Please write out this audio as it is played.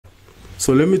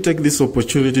So let me take this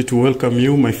opportunity to welcome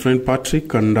you, my friend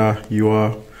Patrick, and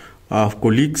your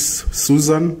colleagues,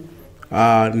 Susan.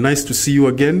 Nice to see you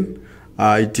again.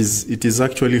 It is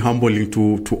actually humbling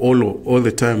to all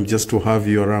the time just to have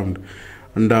you around.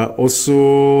 And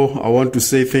also, I want to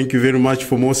say thank you very much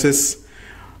for Moses.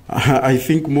 I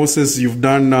think, Moses, you've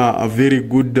done a very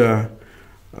good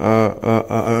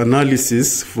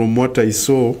analysis from what I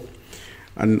saw.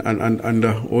 And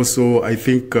also, I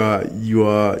think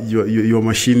your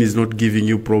machine is not giving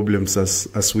you problems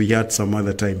as we had some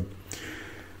other time.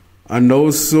 And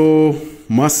also,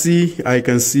 Mercy, I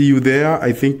can see you there.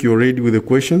 I think you're ready with the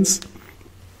questions.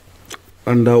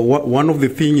 And one of the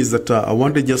things that I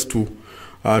wanted just to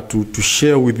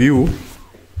share with you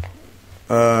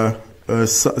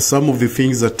some of the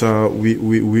things that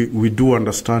we do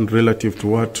understand relative to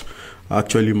what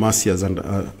actually Mercy has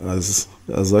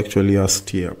actually asked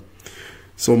here.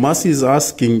 So Mercy is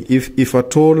asking if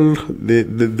at all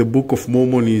the Book of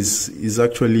Mormon is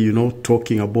actually,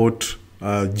 talking about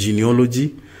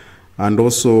genealogy, and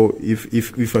also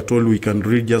if at all we can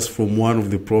read just from one of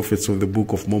the prophets of the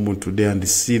Book of Mormon today and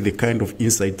see the kind of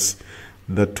insights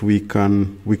that we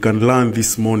can learn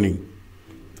this morning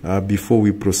before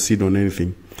we proceed on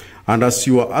anything. And as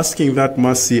you are asking that,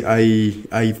 Mercy,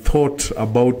 I thought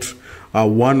about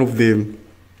one of the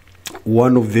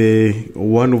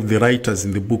writers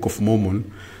in the Book of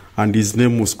Mormon, and his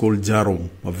name was called Jarom,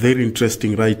 a very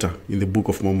interesting writer in the Book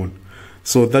of Mormon.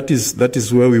 So that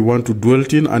is where we want to dwell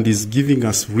in, and he's giving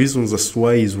us reasons as to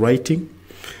why he's writing.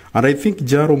 And I think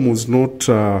Jarom was not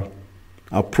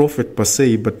a prophet per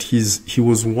se, but he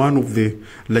was one of the,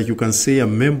 like you can say, a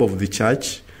member of the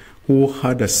church who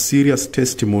had a serious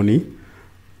testimony,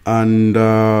 and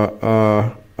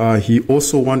he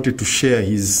also wanted to share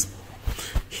his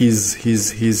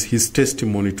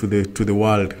testimony to the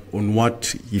world on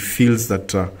what he feels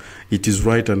that it is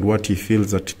right and what he feels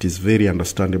that it is very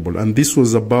understandable. And this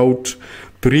was about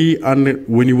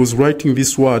when he was writing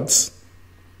these words,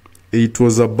 it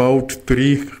was about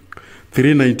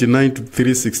 399 to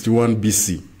 361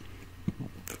 BC.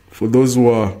 For those who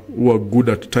are good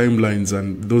at timelines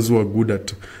and those who are good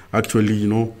at actually,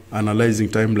 analyzing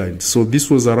timelines. So this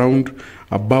was around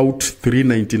about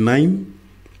 399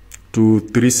 to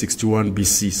 361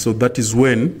 BC. So that is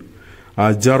when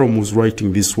Jarom was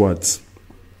writing these words.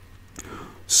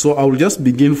 So I will just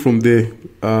begin from the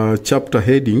chapter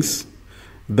headings.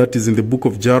 That is in the book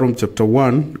of Jarom, chapter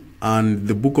 1. And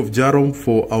the book of Jarom,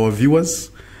 for our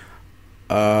viewers,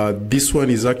 this one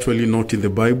is actually not in the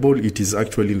Bible. It is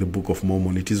actually in the Book of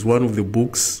Mormon. It is one of the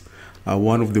books,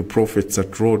 one of the prophets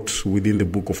that wrote within the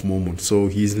Book of Mormon. So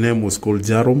his name was called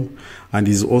Jarom, and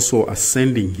he's also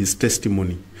ascending his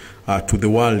testimony to the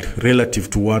world relative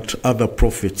to what other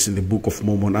prophets in the Book of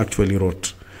Mormon actually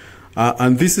wrote.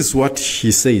 And this is what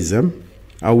he says.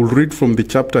 I will read from the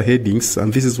chapter headings,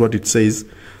 and this is what it says.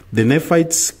 The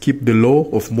Nephites keep the law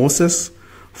of Moses,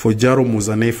 for Jarom was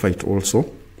a Nephite also,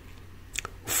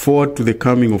 forward to the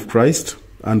coming of Christ,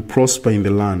 and prosper in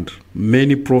the land.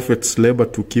 Many prophets labor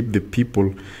to keep the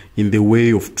people in the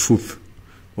way of truth.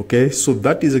 Okay, so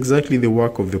that is exactly the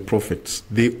work of the prophets.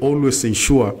 They always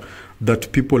ensure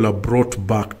that people are brought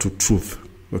back to truth.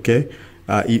 Okay,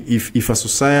 if a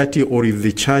society or if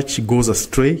the church goes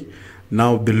astray,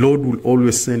 now the Lord will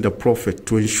always send a prophet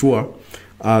to ensure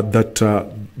that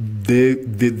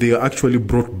they are actually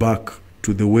brought back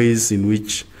to the ways in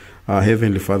which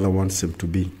Heavenly Father wants them to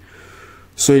be.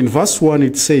 So in verse 1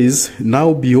 it says,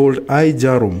 Now behold, I,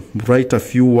 Jarom, write a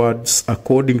few words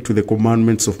according to the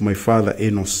commandments of my father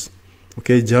Enos.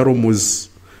 Okay, Jarom was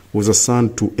a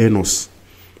son to Enos.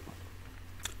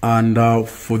 And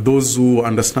for those who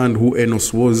understand who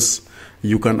Enos was,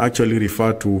 you can actually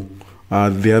refer to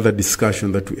the other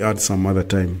discussion that we had some other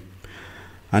time.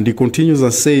 And he continues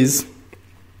and says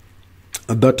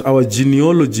that our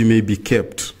genealogy may be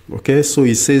kept. Okay, so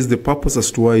he says the purpose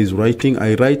as to why he's writing,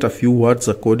 I write a few words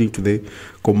according to the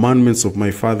commandments of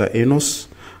my father Enos,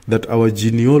 that our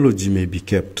genealogy may be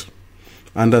kept.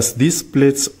 And as these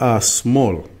plates are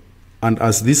small, and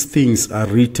as these things are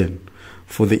written,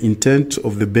 for the intent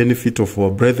of the benefit of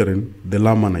our brethren, the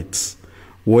Lamanites,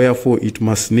 wherefore it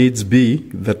must needs be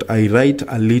that I write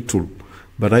a little,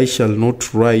 but I shall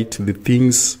not write the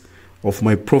things of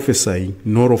my prophesying,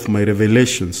 nor of my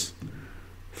revelations.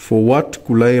 For what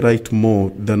could I write more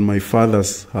than my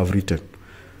fathers have written?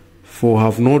 For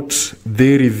have not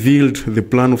they revealed the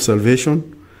plan of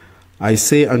salvation? I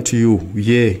say unto you,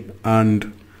 yea,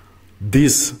 and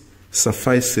this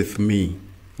sufficeth me.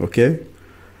 Okay?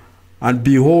 And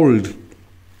behold,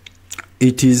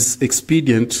 it is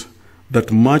expedient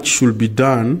that much should be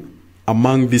done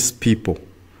among these people,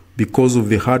 because of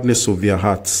the hardness of their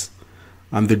hearts,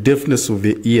 and the deafness of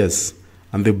their ears,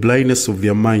 and the blindness of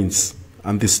their minds,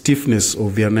 and the stiffness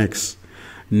of their necks.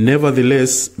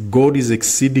 Nevertheless, God is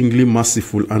exceedingly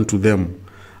merciful unto them,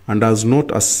 and has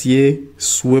not as yet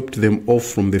swept them off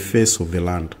from the face of the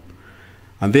land.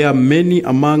 And there are many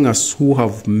among us who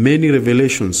have many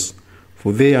revelations,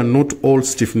 for they are not all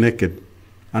stiff-necked.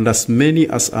 And as many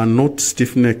as are not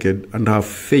stiff-necked and have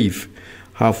faith,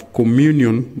 have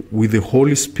communion with the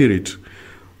Holy Spirit,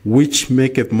 which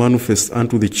maketh manifest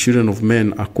unto the children of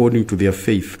men according to their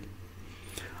faith.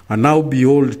 And now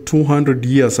behold, 200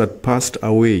 years had passed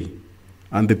away,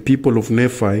 and the people of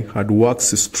Nephi had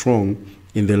waxed strong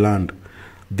in the land.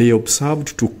 They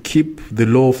observed to keep the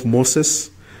law of Moses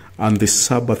and the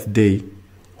Sabbath day,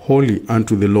 holy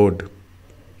unto the Lord.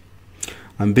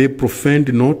 And they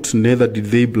profaned not, neither did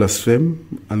they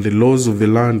blaspheme, and the laws of the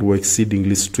land were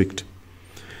exceedingly strict.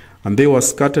 And they were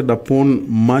scattered upon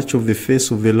much of the face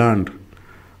of the land,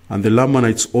 and the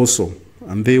Lamanites also,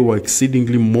 and they were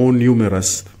exceedingly more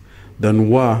numerous than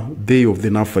were they of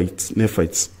the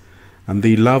Nephites. And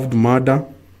they loved murder,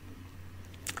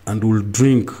 and would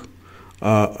drink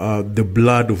the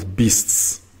blood of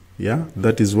beasts. Yeah,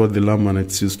 that is what the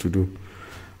Lamanites used to do.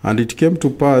 And it came to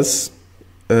pass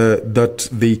that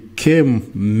they came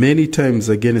many times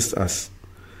against us.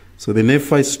 So the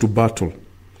Nephites to battle.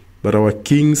 But our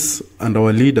kings and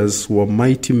our leaders were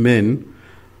mighty men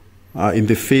in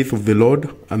the faith of the Lord,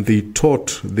 and they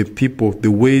taught the people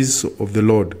the ways of the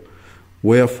Lord.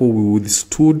 Wherefore we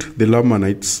withstood the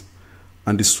Lamanites,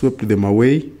 and swept them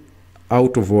away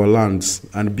out of our lands,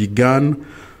 and began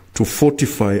to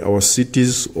fortify our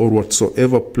cities, or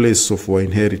whatsoever place of our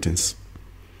inheritance.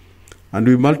 And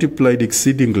we multiplied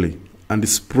exceedingly, and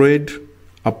spread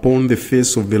upon the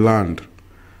face of the land,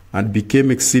 and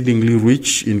became exceedingly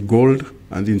rich in gold,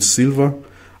 and in silver,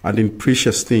 and in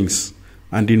precious things,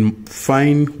 and in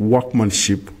fine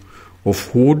workmanship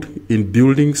of wood, in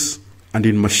buildings, and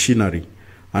in machinery,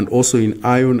 and also in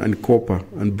iron and copper,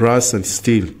 and brass and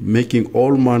steel, making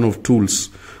all manner of tools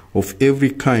of every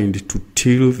kind to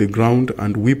till the ground,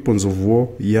 and weapons of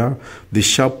war, yea, the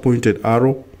sharp-pointed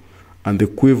arrow, and the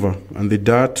quiver, and the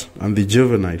dart, and the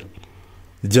javelin,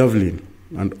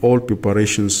 and all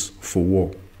preparations for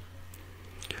war.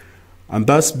 And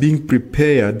thus being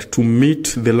prepared to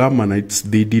meet the Lamanites,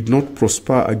 they did not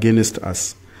prosper against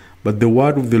us. But the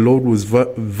word of the Lord was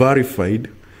verified,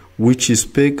 which he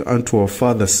spake unto our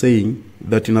father, saying,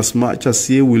 that inasmuch as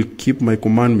ye will keep my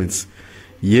commandments,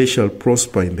 ye shall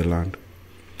prosper in the land.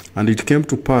 And it came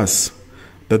to pass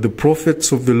that the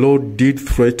prophets of the Lord did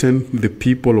threaten the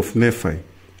people of Nephi,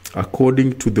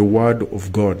 according to the word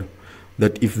of God,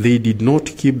 that if they did not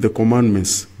keep the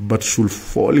commandments, but should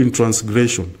fall in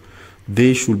transgression,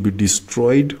 they should be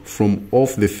destroyed from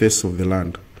off the face of the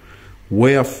land.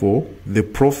 Wherefore the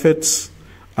prophets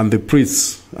and the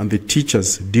priests and the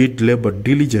teachers did labor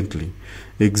diligently,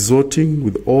 exhorting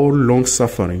with all long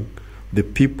suffering the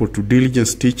people to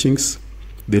diligent teachings,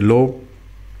 the law,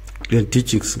 and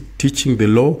teaching the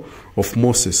law of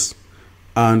Moses,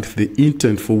 and the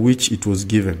intent for which it was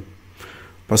given,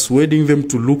 persuading them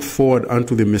to look forward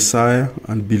unto the Messiah,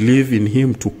 and believe in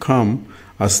him to come,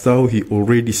 as though he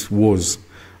already was.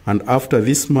 And after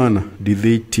this manner did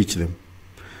they teach them.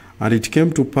 And it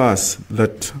came to pass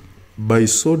that by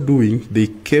so doing they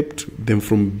kept them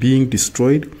from being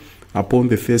destroyed upon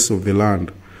the face of the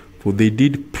land. For they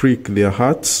did prick their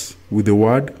hearts with the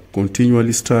word,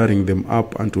 continually stirring them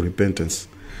up unto repentance.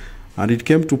 And it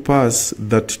came to pass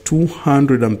that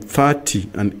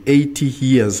 280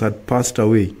 years had passed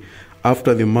away,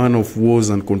 after the manner of wars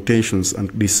and contentions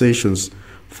and dissensions,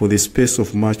 for the space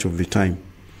of much of the time.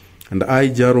 And I,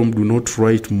 Jarom, do not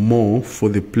write more, for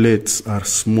the plates are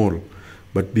small.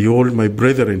 But behold, my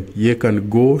brethren, ye can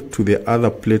go to the other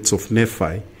plates of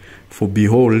Nephi, for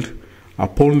behold,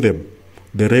 upon them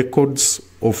the records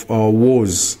of our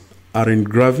wars are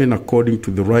engraven according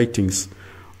to the writings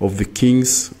of the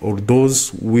kings, or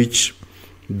those which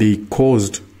they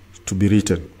caused to be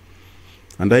written.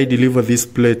 And I deliver these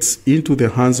plates into the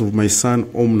hands of my son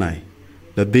Omni,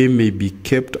 that they may be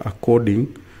kept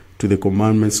according to the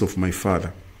commandments of my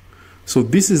father. So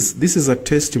this is a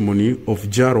testimony of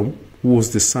Jarom, who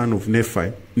was the son of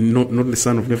Nephi, not the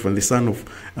son of Nephi, the son of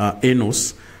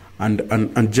Enos, and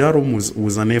Jarom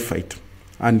was a Nephite,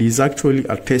 and he's actually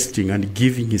attesting and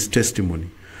giving his testimony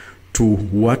to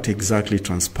what exactly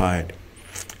transpired,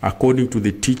 according to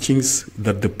the teachings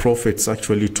that the prophets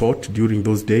actually taught during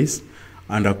those days,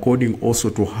 and according also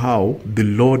to how the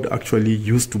Lord actually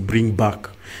used to bring back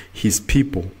his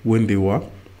people when they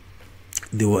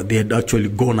had actually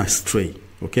gone astray.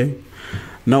 Okay,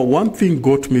 Now, one thing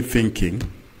got me thinking,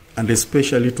 and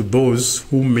especially to those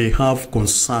who may have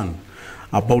concern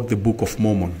about the Book of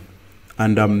Mormon.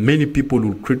 And many people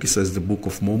will criticize the Book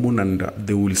of Mormon, and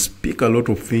they will speak a lot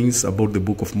of things about the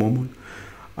Book of Mormon.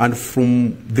 And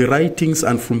from the writings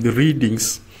and from the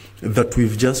readings that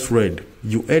we've just read,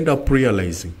 you end up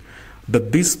realizing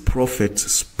that these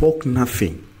prophets spoke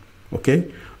nothing,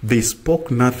 okay? They spoke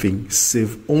nothing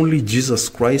save only Jesus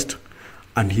Christ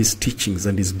and his teachings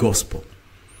and his gospel.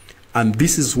 And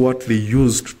this is what they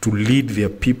used to lead their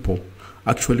people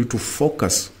actually to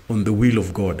focus on the will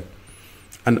of God.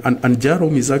 And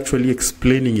Jerome is actually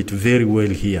explaining it very well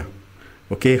here,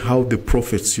 okay, how the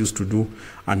prophets used to do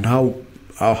and how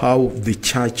the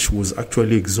church was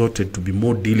actually exhorted to be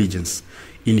more diligent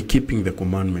in keeping the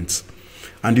commandments.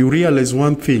 And you realize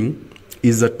one thing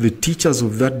is that the teachers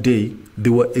of that day, they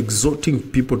were exhorting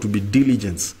people to be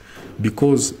diligent,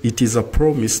 because it is a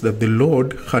promise that the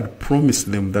Lord had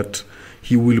promised them that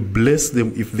he will bless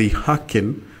them if they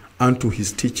hearken unto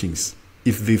his teachings,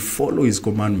 if they follow his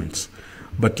commandments.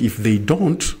 But if they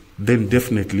don't, then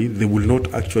definitely they will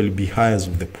not actually be heirs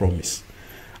of the promise.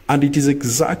 And it is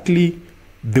exactly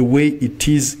the way it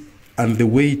is and the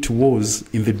way it was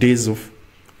in the days of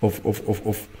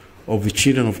the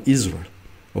children of Israel.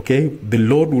 Okay? The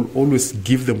Lord will always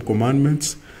give them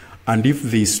commandments, and if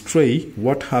they stray,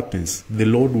 what happens? The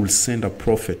Lord will send a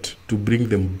prophet to bring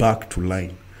them back to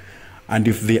line. And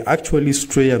if they actually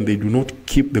stray and they do not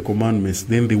keep the commandments,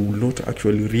 then they will not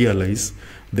actually realize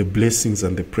the blessings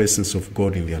and the presence of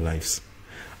God in their lives.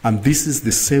 And this is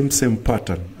the same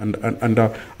pattern.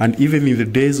 And even in the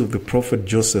days of the prophet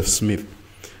Joseph Smith,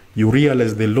 you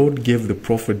realize the Lord gave the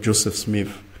prophet Joseph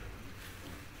Smith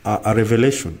a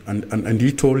revelation. And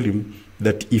he told him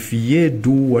that if ye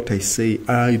do what I say,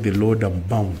 I, the Lord, am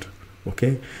bound.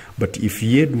 Okay? But if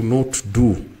ye do not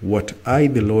do what I,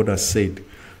 the Lord, has said,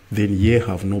 then ye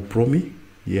have no promise,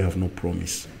 ye have no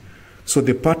promise. So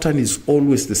the pattern is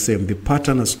always the same. The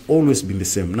pattern has always been the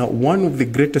same. Now, one of the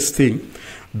greatest things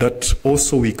that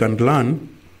also we can learn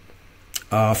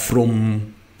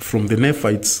from the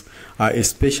Nephites,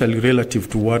 especially relative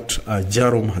to what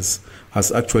Jerome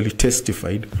has actually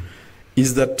testified,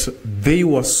 is that they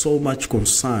were so much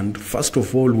concerned. First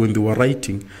of all, when they were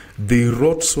writing, they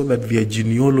wrote so that their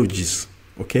genealogies,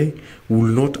 okay, will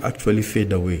not actually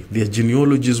fade away. Their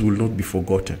genealogies will not be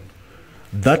forgotten.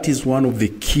 That is one of the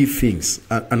key things.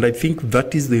 And I think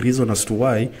that is the reason as to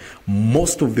why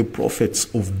most of the prophets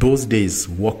of those days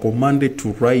were commanded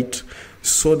to write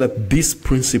so that these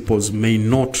principles may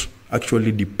not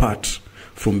actually depart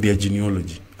from their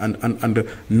genealogy.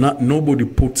 And nobody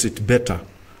puts it better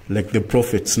like the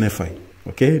prophets Nephi.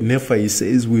 Okay? Nephi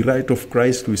says, we write of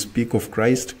Christ, we speak of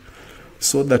Christ,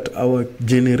 so that our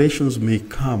generations may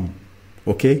come,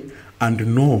 okay,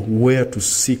 and know where to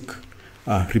seek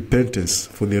repentance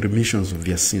for the remissions of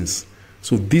their sins.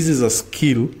 So this is a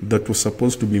skill that was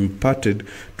supposed to be imparted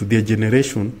to their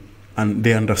generation, and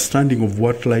the understanding of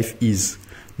what life is,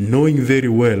 knowing very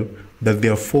well that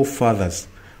their forefathers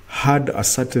had a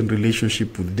certain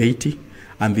relationship with deity,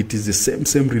 and it is the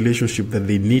same relationship that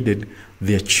they needed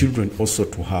their children also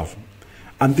to have.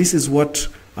 And this is what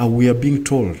we are being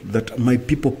told, that my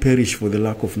people perish for the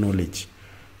lack of knowledge.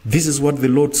 This is what the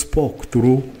Lord spoke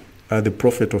through the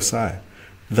prophet Hosea,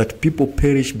 that people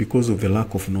perish because of the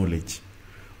lack of knowledge.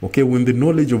 Okay, when the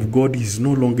knowledge of God is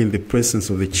no longer in the presence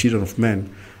of the children of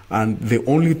men, and the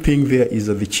only thing there is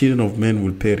that the children of men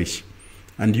will perish.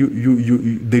 And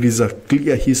there is a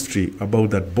clear history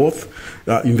about that, both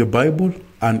in the Bible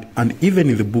and even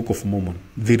in the Book of Mormon.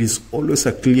 There is always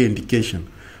a clear indication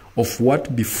of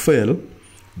what befell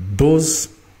those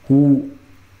who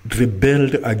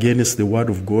rebelled against the word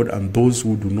of God and those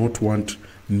who do not want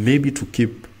maybe to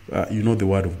keep the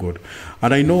word of God.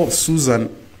 And I know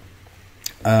Susan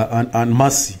and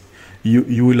Mercy,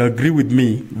 you will agree with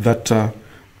me that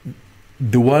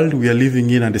the world we are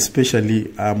living in, and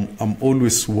especially I'm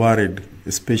always worried,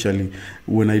 especially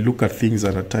when I look at things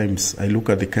at times, I look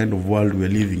at the kind of world we are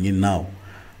living in now.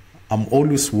 I'm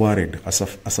always worried as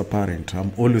a parent.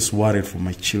 I'm always worried for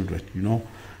my children,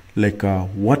 like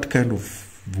what kind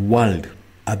of world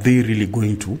are they really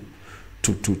going to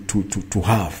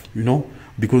have,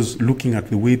 because looking at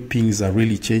the way things are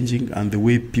really changing and the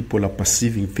way people are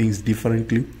perceiving things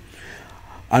differently.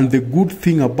 And the good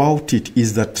thing about it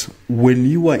is that when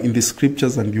you are in the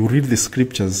scriptures and you read the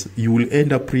scriptures, you will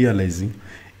end up realizing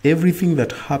everything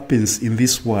that happens in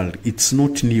this world, it's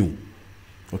not new.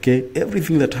 Okay?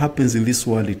 Everything that happens in this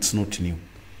world, it's not new.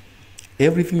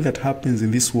 Everything that happens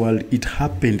in this world, it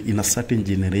happened in a certain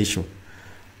generation.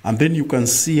 And then you can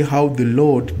see how the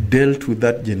Lord dealt with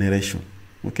that generation.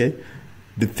 Okay?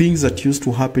 the things that used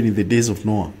to happen in the days of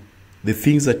Noah, the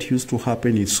things that used to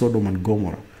happen in Sodom and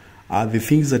Gomorrah, the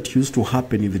things that used to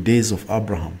happen in the days of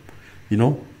Abraham, you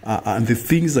know, and the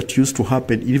things that used to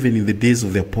happen even in the days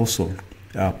of the apostle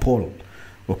Paul.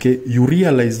 Okay, you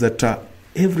realize that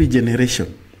every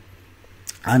generation,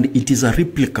 and it is a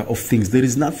replica of things. There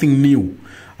is nothing new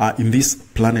in this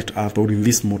planet Earth or in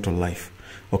this mortal life.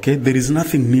 Okay, there is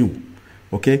nothing new.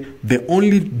 Okay, the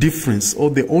only difference or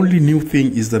the only new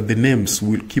thing is that the names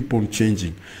will keep on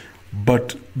changing,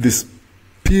 but the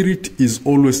spirit is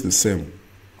always the same.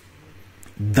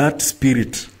 That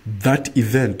spirit, that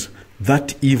event,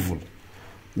 that evil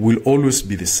will always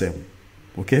be the same.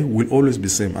 Okay, will always be the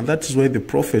same. And that is why the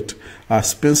prophet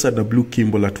Spencer W.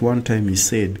 Kimball at one time, he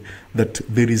said that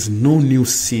there is no new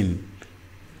sin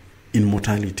in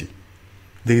mortality.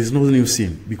 There is no new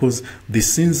sin, because the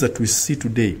sins that we see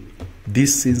today,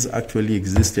 these sins actually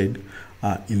existed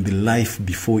in the life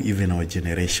before even our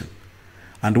generation.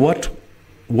 And what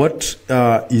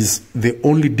is the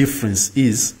only difference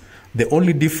is, the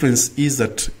only difference is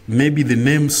that maybe the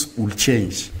names will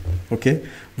change. Okay,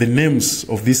 the names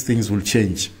of these things will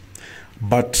change,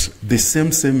 but the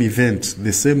same event,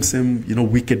 the same you know,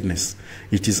 wickedness,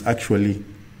 it is actually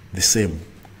the same.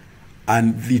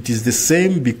 And it is the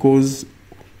same because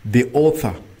the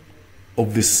author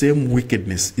of the same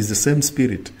wickedness is the same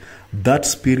spirit, that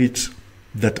spirit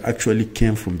that actually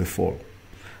came from the fall,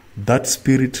 that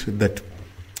spirit that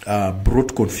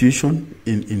brought confusion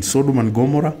in Sodom and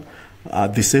Gomorrah,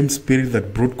 the same spirit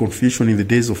that brought confusion in the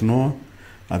days of Noah.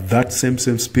 That same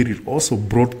spirit also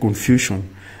brought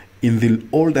confusion in the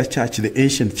older church, the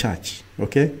ancient church.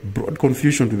 Okay, brought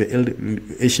confusion to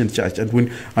the ancient church. And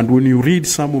when you read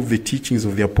some of the teachings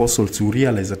of the apostles, you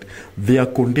realize that they are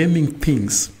condemning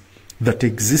things that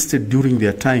existed during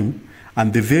their time,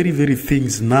 and the very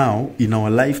things now in our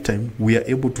lifetime we are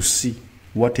able to see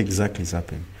what exactly is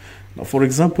happening. Now, for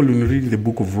example, when you read the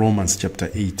book of Romans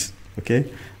chapter 8, okay,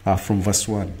 from verse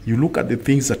 1, you look at the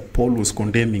things that Paul was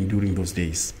condemning during those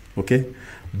days. Okay,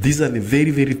 these are the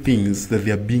very things that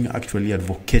they are being actually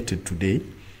advocated today.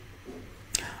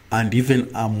 And even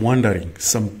I'm wondering,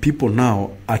 some people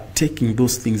now are taking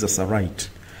those things as a right.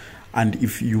 And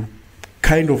if you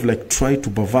kind of like try to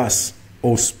perverse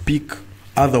or speak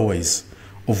otherwise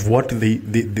of what they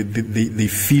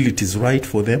feel it is right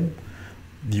for them,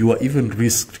 you are even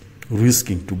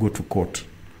risking to go to court.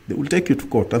 They will take you to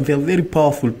court, and they are very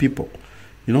powerful people.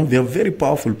 You know, they are very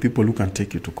powerful people who can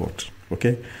take you to court.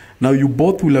 Okay, now you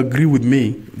both will agree with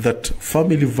me that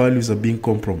family values are being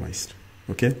compromised.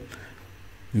 Okay,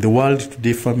 in the world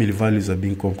today, family values are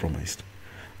being compromised.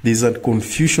 There is a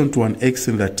confusion to an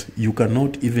extent that you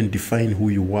cannot even define who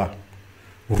you are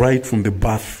right from the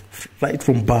birth. Right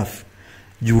from birth,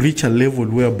 you reach a level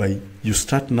whereby you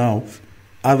start now,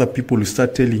 other people will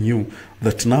start telling you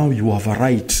that now you have a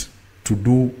right to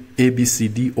do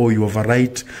ABCD, or you have a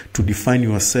right to define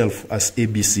yourself as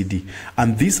ABCD.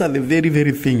 And these are the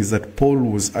very things that Paul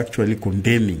was actually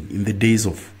condemning in the days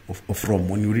of Rome,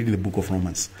 when you read the book of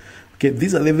Romans. Okay,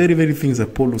 these are the very things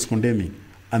that Paul was condemning.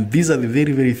 And these are the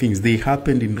very things. They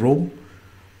happened in Rome,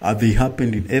 they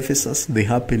happened in Ephesus, they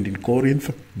happened in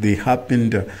Corinth, they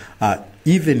happened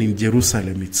even in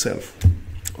Jerusalem itself.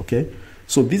 Okay,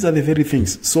 so these are the very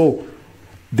things. So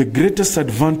the greatest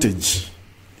advantage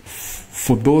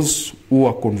for those who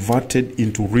are converted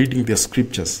into reading their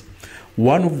scriptures,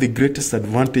 one of the greatest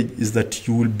advantage is that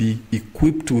you will be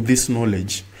equipped with this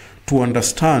knowledge to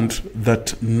understand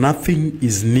that nothing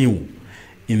is new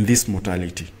in this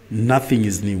mortality. Nothing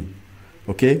is new.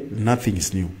 Okay? Nothing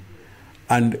is new.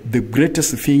 And the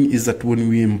greatest thing is that when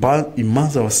we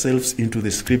immerse ourselves into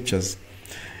the scriptures,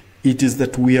 it is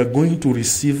that we are going to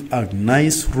receive a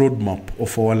nice roadmap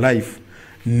of our life,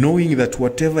 knowing that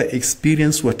whatever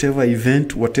experience, whatever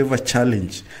event, whatever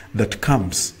challenge that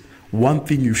comes, one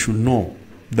thing you should know,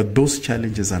 that those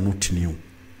challenges are not new.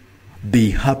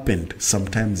 They happened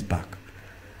sometimes back.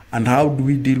 And how do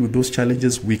we deal with those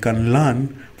challenges? We can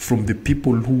learn from the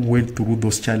people who went through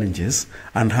those challenges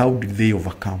and how did they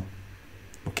overcome.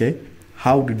 Okay?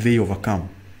 How did they overcome?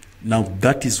 Now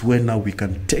that is where now we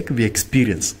can take the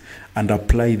experience and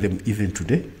apply them even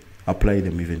today. Apply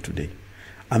them even today.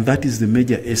 And that is the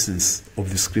major essence of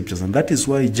the scriptures. And that is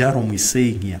why Jerome is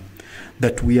saying here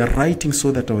that we are writing so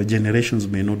that our generations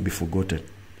may not be forgotten.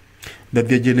 That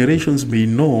their generations may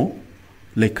know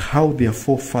like how their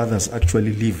forefathers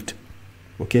actually lived.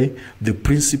 Okay? The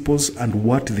principles and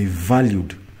what they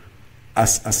valued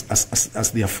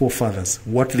as their forefathers.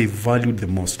 What they valued the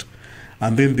most.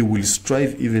 And then they will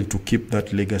strive even to keep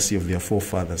that legacy of their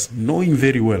forefathers, knowing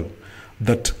very well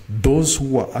that those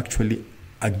who are actually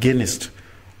against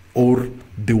or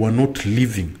they were not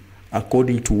living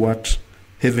according to what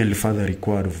Heavenly Father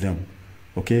required of them,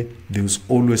 okay, there was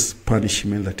always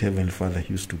punishment that Heavenly Father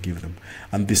used to give them.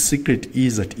 And the secret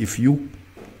is that if you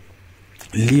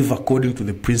live according to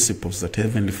the principles that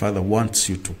Heavenly Father wants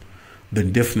you to,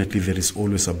 then definitely there is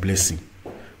always a blessing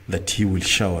that He will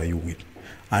shower you with.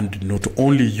 And not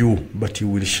only you, but He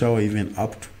will shower even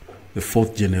up to the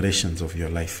 4th generations of your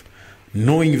life,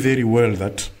 knowing very well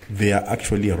that they are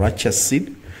actually a righteous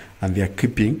seed and they are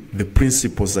keeping the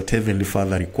principles that Heavenly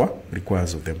Father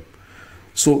requires of them.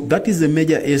 So that is the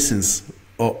major essence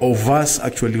of us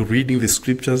actually reading the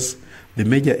scriptures, the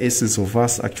major essence of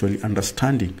us actually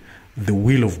understanding the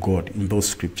will of God in those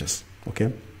scriptures,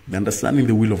 okay? Understanding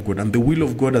the will of God. And the will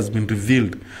of God has been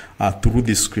revealed through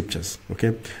these scriptures,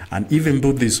 okay? And even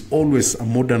though there's always a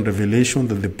modern revelation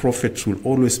that the prophets will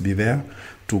always be there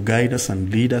to guide us and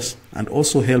lead us and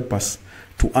also help us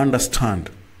to understand,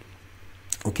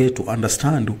 okay, to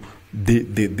understand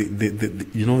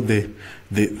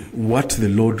what the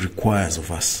Lord requires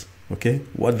of us, okay?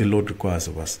 What the Lord requires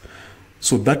of us.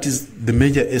 So that is the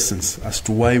major essence as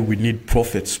to why we need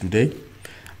prophets today.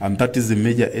 And that is the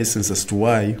major essence as to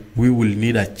why we will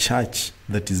need a church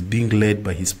that is being led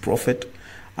by His prophet,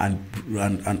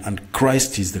 and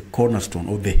Christ is the cornerstone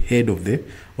or the head of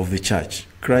the church.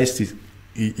 Christ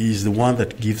is the one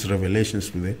that gives revelations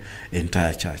to the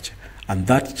entire church. And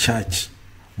that church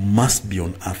must be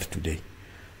on earth today.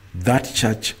 That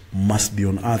church must be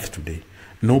on earth today.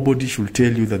 Nobody should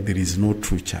tell you that there is no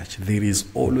true church. There is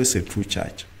always a true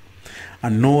church.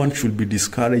 And no one should be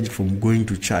discouraged from going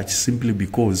to church simply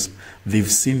because they've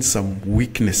seen some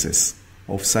weaknesses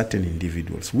of certain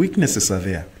individuals. Weaknesses are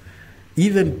there.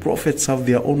 Even prophets have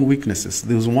their own weaknesses.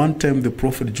 There was one time the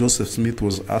prophet Joseph Smith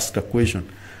was asked a question,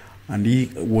 and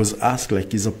he was asked,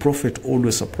 like, is a prophet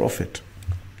always a prophet?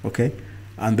 Okay?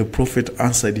 And the prophet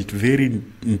answered it very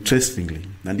interestingly.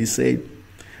 And he said,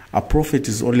 a prophet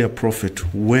is only a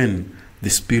prophet when the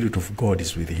Spirit of God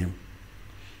is with him.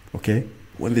 Okay?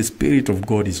 When the Spirit of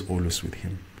God is always with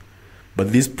him.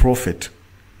 But this prophet,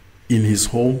 in his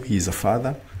home, he is a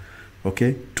father.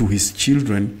 Okay? To his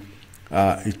children,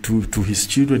 to his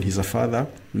children, he's a father.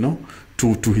 You know?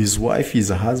 To his wife, he's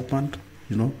a husband.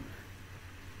 You know?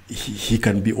 He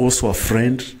can be also a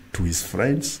friend to his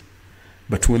friends.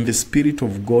 But when the Spirit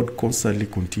of God constantly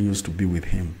continues to be with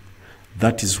him,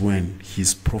 that is when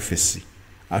his prophecy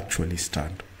actually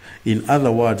stands. In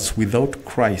other words, without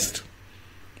Christ,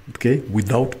 okay,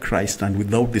 without Christ and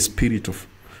without the Spirit of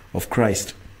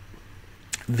Christ,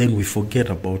 then we forget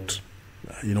about,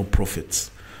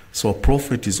 prophets. So a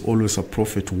prophet is always a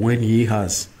prophet when he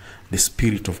has the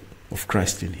Spirit of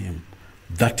Christ in him.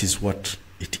 That is what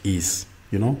it is.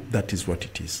 That is what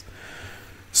it is.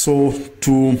 So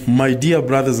to my dear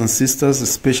brothers and sisters,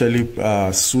 especially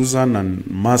Susan and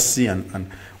Mercy and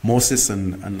Moses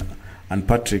and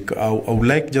Patrick, I would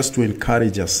like just to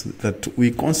encourage us that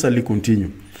we constantly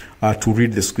continue to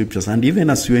read the scriptures. And even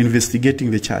as you are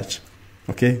investigating the church,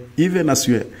 okay,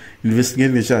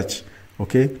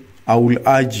 okay, I will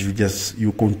urge you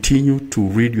you continue to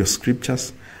read your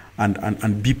scriptures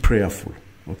and be prayerful,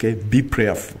 okay, be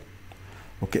prayerful.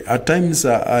 Okay, at times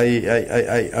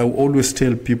I always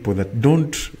tell people that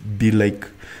don't be like,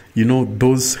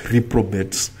 those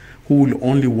reprobates who will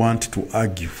only want to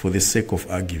argue for the sake of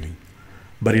arguing.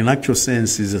 But in actual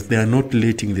sense is that they are not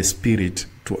letting the Spirit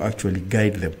to actually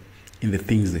guide them in the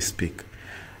things they speak.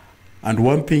 And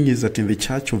one thing is that in the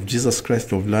Church of Jesus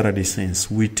Christ of Latter-day Saints,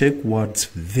 we take words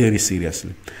very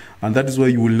seriously. And that is why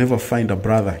you will never find a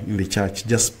brother in the church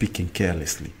just speaking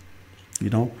carelessly.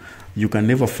 You can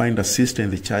never find a sister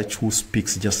in the church who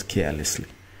speaks just carelessly.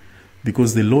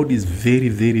 Because the Lord is very,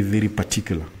 very, very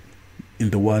particular in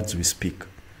the words we speak.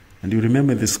 And you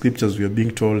remember in the scriptures we are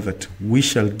being told that we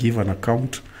shall give an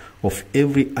account of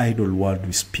every idle word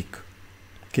we speak.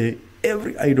 Okay?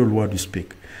 Every idle word we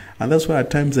speak. And that's why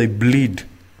at times I bleed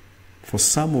for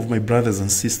some of my brothers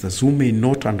and sisters who may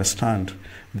not understand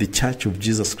the Church of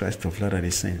Jesus Christ of Latter-day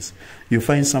Saints. You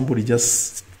find somebody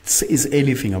just says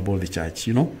anything about the church,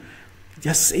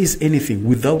 just says anything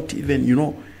without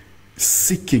even,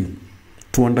 seeking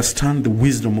to understand the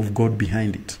wisdom of God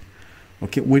behind it.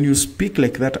 Okay, when you speak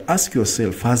like that, ask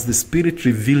yourself, has the Spirit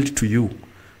revealed to you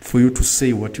for you to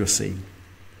say what you're saying?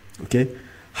 Okay,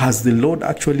 has the Lord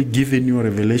actually given you a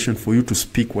revelation for you to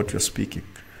speak what you're speaking?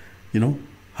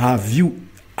 Have you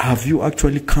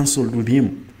actually counseled with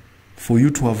Him for you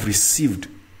to have received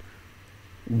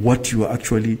what you are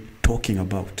actually talking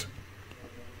about?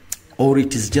 Or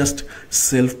it is just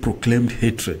self-proclaimed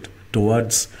hatred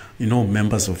towards,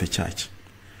 members of the church.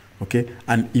 Okay?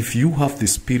 And if you have the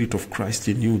Spirit of Christ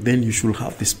in you, then you should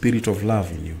have the Spirit of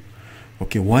love in you.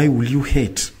 Okay? Why will you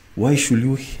hate? Why should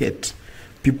you hate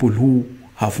people who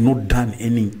have not done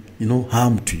any,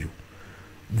 harm to you?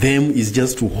 Them is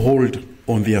just to hold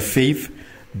on their faith.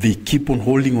 They keep on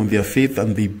holding on their faith,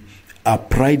 and they are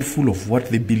prideful of what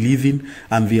they believe in,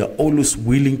 and they are always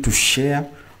willing to share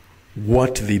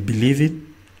what they believe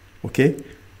in. Okay?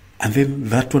 And then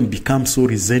that one becomes so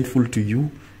resentful to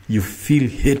you. You feel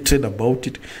hatred about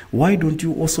it. Why don't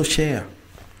you also share?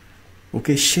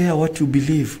 Okay? Share what you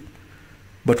believe.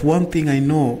 But one thing I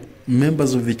know,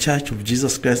 members of the Church of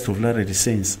Jesus Christ of Latter-day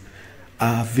Saints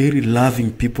are very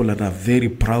loving people and are very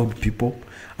proud people,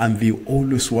 and they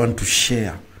always want to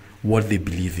share what they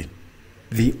believe in.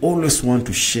 They always want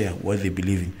to share what they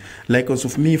believe in. Like also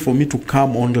for me to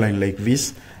come online like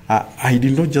this, I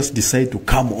did not just decide to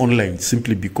come online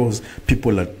simply because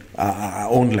people are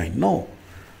online. No.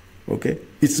 Okay?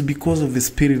 It's because of the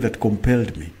Spirit that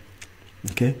compelled me.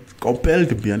 Okay?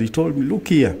 Compelled me, and he told me, look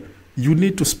here, you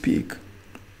need to speak.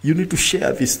 You need to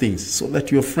share these things so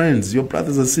that your friends, your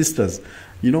brothers and sisters,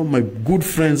 my good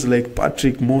friends like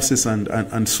Patrick, Moses,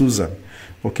 and Susan,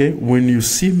 okay, when you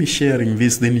see me sharing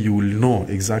this, then you will know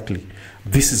exactly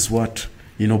this is what,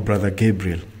 Brother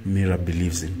Gabriel Mira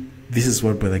believes in. This is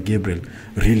what Brother Gabriel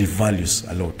really values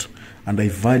a lot. And I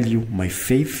value my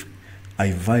faith,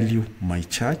 I value my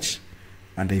church,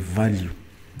 and I value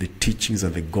the teachings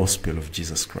and the gospel of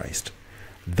Jesus Christ.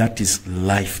 That is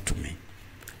life to me.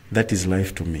 That is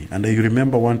life to me. And I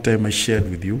remember one time I shared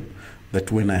with you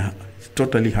that when I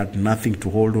totally had nothing to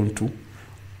hold on to,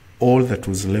 all that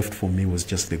was left for me was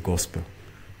just the gospel.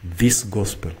 This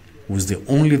gospel was the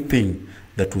only thing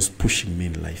that was pushing me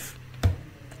in life.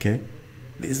 Okay?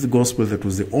 This is the gospel that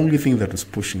was the only thing that was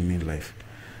pushing me in life.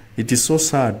 It is so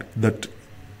sad that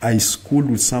I schooled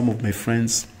with some of my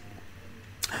friends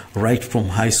right from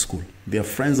high school. They are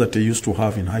friends that I used to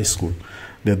have in high school.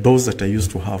 There are those that I used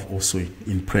to have also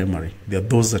in primary. There are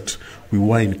those that we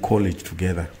were in college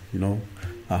together,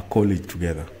 college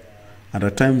together. And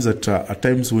at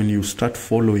times when you start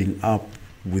following up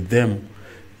with them,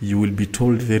 you will be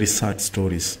told very sad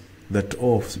stories that,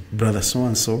 oh, brother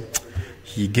so-and-so,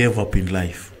 he gave up in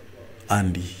life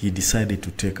and he decided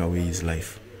to take away his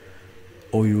life.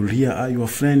 Or you'll hear, your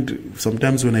friend,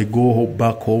 sometimes when I go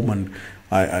back home and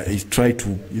I try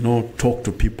to, talk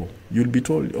to people, you'll be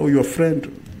told, oh, your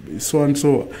friend,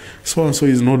 so-and-so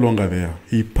is no longer there.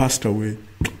 He passed away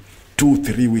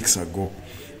 2-3 weeks ago.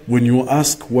 When you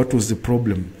ask what was the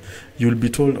problem, you'll be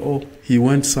told, oh, he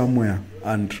went somewhere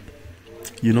and,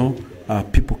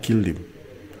 people killed him.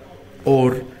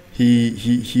 Or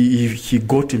he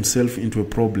got himself into a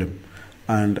problem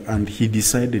and he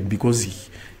decided because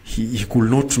he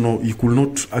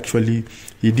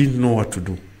didn't know what to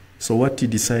do. So what he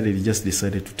just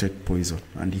decided to take poison,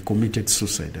 and he committed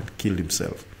suicide and killed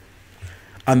himself.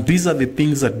 And these are the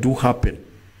things that do happen.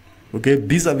 Okay?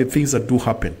 These are the things that do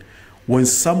happen. When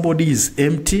somebody is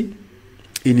empty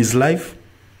in his life,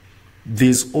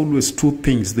 there's always two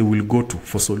things they will go to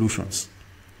for solutions.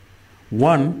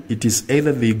 One, it is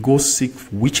either they go seek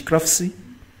witchcrafty,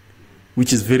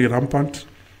 which is very rampant.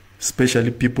 Especially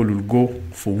people will go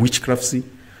for witchcrafty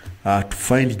to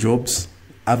find jobs.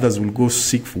 Others will go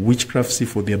seek for witchcrafty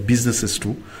for their businesses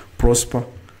to prosper.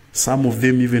 Some of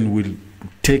them even will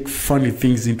take funny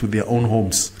things into their own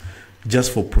homes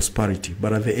just for prosperity.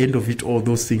 But at the end of it, all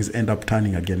those things end up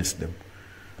turning against them.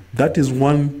 That is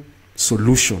one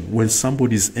solution. When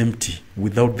somebody is empty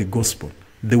without the gospel,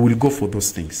 they will go for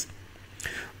those things.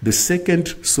 The second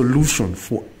solution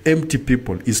for empty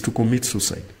people is to commit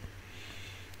suicide.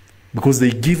 Because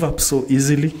they give up so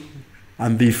easily,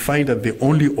 and they find that the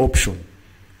only option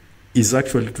is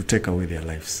actually to take away their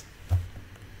lives.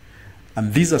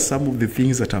 And these are some of the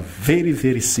things that are very,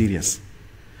 very serious.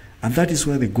 And that is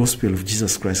where the gospel of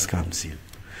Jesus Christ comes in.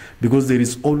 Because there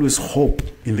is always hope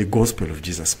in the gospel of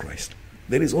Jesus Christ.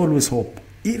 There is always hope.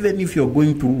 Even if you're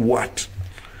going through what?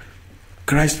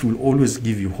 Christ will always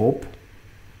give you hope.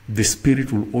 The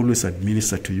Spirit will always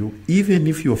administer to you. Even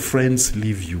if your friends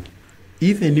leave you.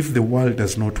 Even if the world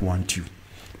does not want you.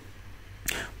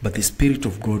 But the Spirit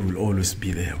of God will always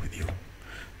be there with you.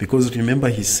 Because remember,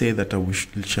 he said that I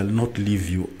shall not leave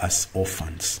you as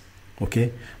orphans.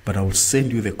 Okay? But I will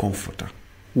send you the Comforter,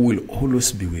 who will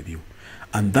always be with you.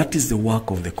 And that is the work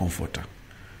of the Comforter.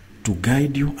 To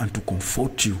guide you and to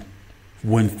comfort you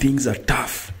when things are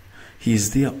tough. He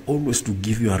is there always to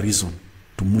give you a reason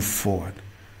to move forward.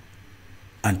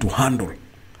 And to handle.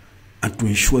 And to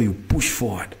ensure you push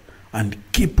forward. And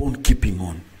keep on keeping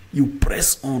on. You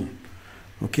press on.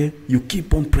 Okay? You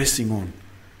keep on pressing on.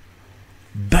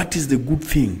 That is the good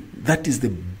thing. That is the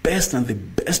best and the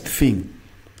best thing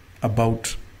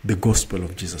about the gospel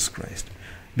of Jesus Christ.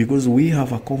 Because we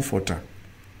have a comforter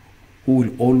who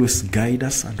will always guide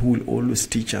us and who will always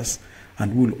teach us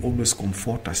and who will always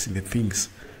comfort us in the things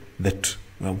that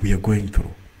we are going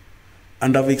through.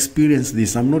 And I've experienced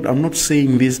this. I'm not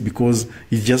saying this because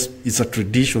it's a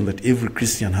tradition that every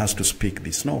Christian has to speak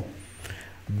this. No.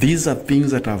 These are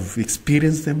things that I've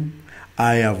experienced them.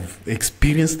 I have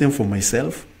experienced them for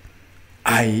myself.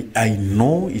 I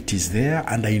know it is there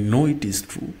and I know it is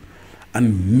true.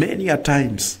 And many a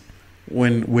times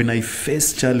when I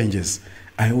face challenges,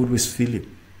 I always feel it.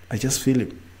 I just feel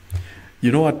it.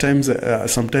 You know, at times,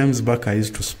 sometimes back I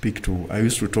used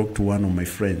to talk to one of my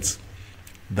friends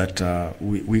that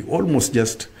we almost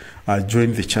just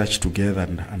joined the church together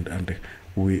and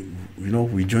we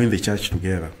joined the church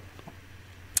together.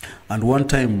 And one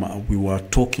time we were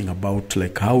talking about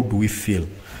like how do we feel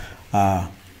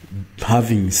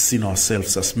having seen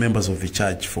ourselves as members of the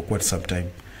church for quite some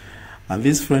time. And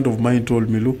this friend of mine told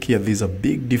me, look here, there's a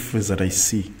big difference that I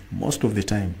see most of the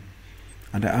time.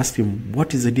 And I asked him,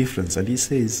 what is the difference? And he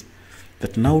says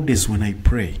that nowadays when I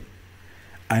pray,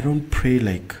 I don't pray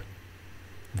like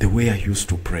the way I used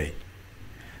to pray.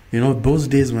 You know, those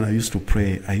days when I used to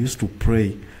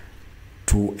pray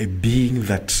to a being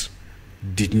that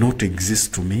did not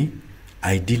exist to me.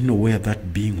 I didn't know where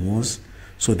that being was.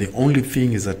 So the only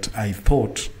thing is that I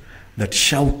thought that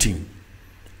shouting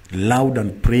loud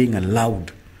and praying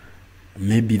aloud,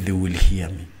 maybe they will hear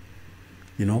me.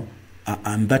 You know,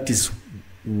 and that is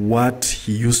what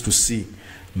he used to see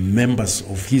members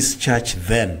of his church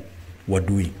then were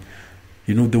doing.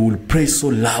 You know, they will pray so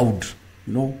loud,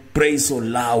 you know, pray so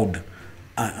loud,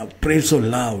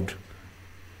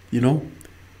 you know.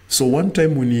 So one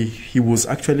time when he was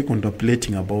actually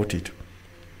contemplating about it,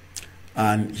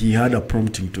 and he had a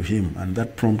prompting to him, and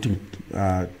that prompting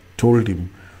told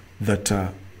him that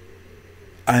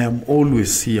I am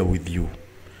always here with you.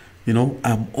 You know,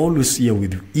 I'm always here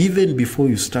with you. Even before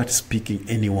you start speaking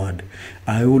any word,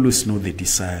 I always know the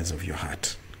desires of your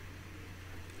heart.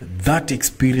 That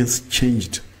experience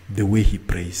changed the way he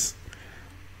prays.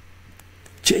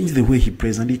 Changed the way he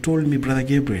prays. And he told me, Brother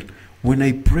Gabriel, when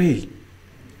I pray,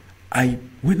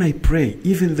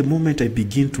 even the moment I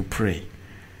begin to pray,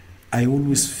 I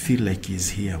always feel like he's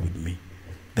here with me,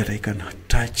 that I can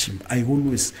touch him. I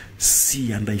always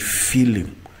see and I feel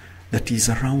him, that he's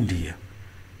around here.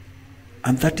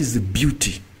 And that is the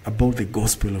beauty about the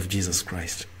gospel of Jesus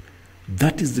Christ.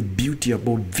 That is the beauty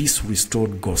about this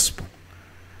restored gospel.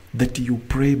 That you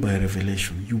pray by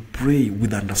revelation. You pray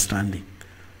with understanding.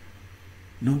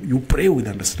 No, you pray with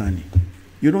understanding.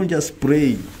 You don't just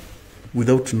pray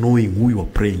without knowing who you are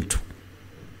praying to.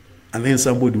 And then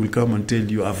somebody will come and tell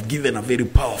you, I've given a very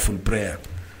powerful prayer.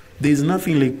 There is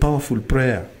nothing like powerful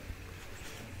prayer.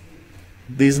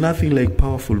 There is nothing like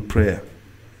powerful prayer.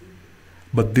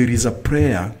 But there is a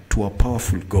prayer to a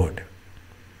powerful God.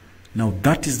 Now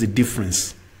that is the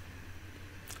difference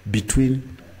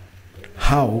between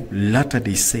how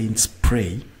Latter-day Saints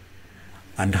pray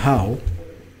and how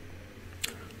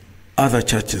other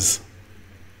churches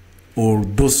or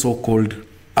those so-called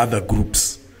other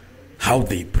groups, how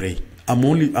they pray. I'm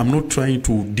not trying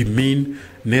to demean,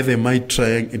 neither am I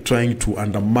trying to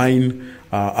undermine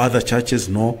other churches,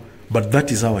 no. But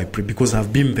that is how I pray, because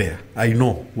I've been there. I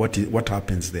know what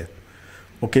happens there.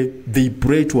 Okay? They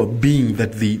pray to a being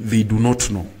that they do not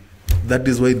know. That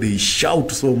is why they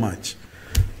shout so much.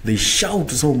 They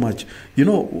shout so much. You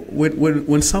know,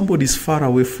 when somebody is far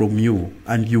away from you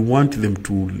and you want them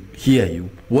to hear you,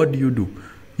 what do?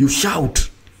 You shout.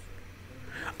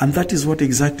 And that is what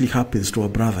exactly happens to our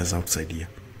brothers outside here.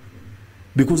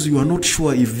 Because you are not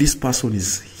sure if this person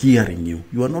is hearing you.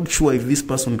 You are not sure if this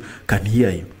person can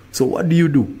hear you. So what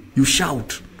do? You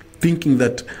shout, thinking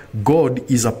that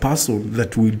God is a person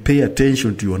that will pay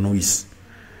attention to your noise.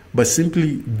 But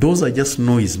simply, those are just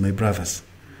noise, my brothers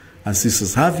and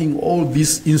sisters. Having all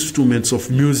these instruments of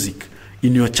music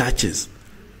in your churches,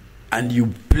 and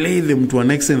you play them to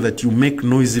an extent that you make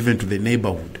noise even to the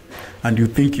neighborhood, and you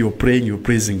think you're praying, you're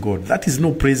praising God. That is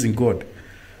not praising God.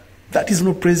 That is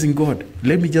not praising God.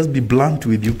 Let me just be blunt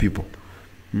with you people.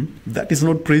 That is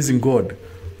not praising God.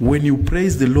 When you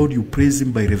praise the Lord, you praise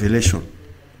him by revelation.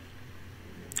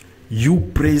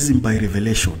 You praise him by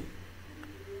revelation.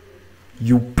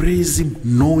 You praise him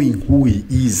knowing who he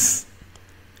is.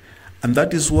 And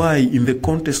that is why in the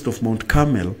contest of Mount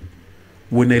Carmel,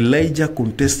 when Elijah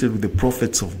contested with the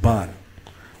prophets of Baal,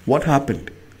 what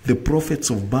happened? The prophets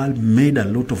of Baal made a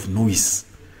lot of noise.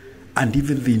 And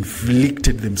even they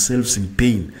inflicted themselves in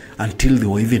pain until they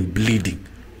were even bleeding.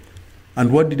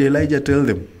 And what did Elijah tell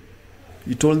them?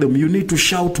 He told them, you need to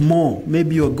shout more.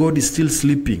 Maybe your God is still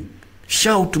sleeping.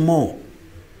 Shout more.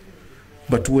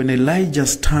 But when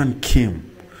Elijah's turn came,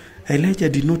 Elijah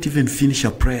did not even finish a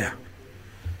prayer,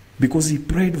 because he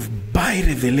prayed by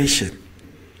revelation.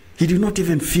 He did not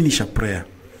even finish a prayer.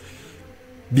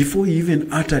 Before he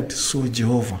even uttered, so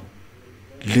Jehovah,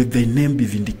 let thy name be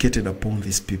vindicated upon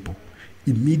these people.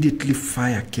 Immediately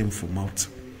fire came from out.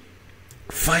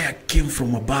 Fire came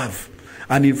from above.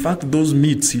 And in fact, those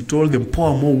meats, he told them,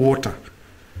 pour more water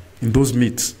in those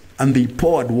meats. And they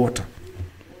poured water.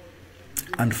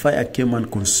 And fire came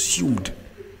and consumed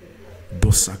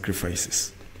those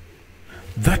sacrifices.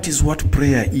 That is what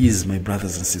prayer is, my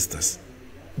brothers and sisters.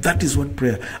 That is what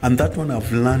prayer. And that one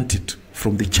I've learned it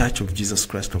from the Church of Jesus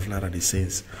Christ of Latter-day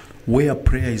Saints, where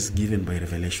prayer is given by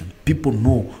revelation. People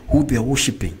know who they are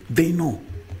worshiping. They know.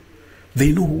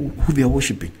 They know who they are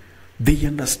worshiping. They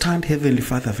understand Heavenly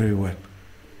Father very well.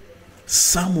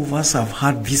 Some of us have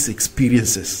had these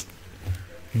experiences.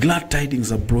 Glad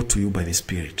tidings are brought to you by the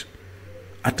Spirit.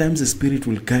 At times the Spirit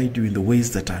will guide you in the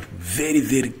ways that are very,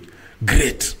 very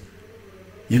great.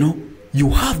 You know, you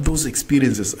have those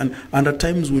experiences. And at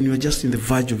times when you're just in the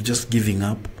verge of just giving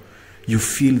up, you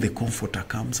feel the Comforter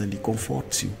comes and he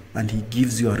comforts you. And he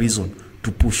gives you a reason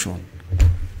to push on.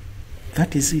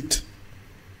 That is it.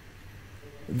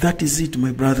 That is it,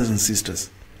 my brothers and sisters.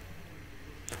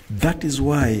 That is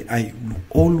why I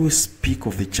always speak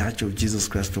of the Church of Jesus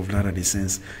Christ of Latter-day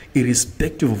Saints,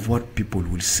 irrespective of what people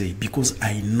will say, because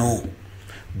I know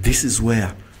this is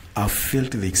where I've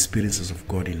felt the experiences of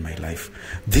God in my life.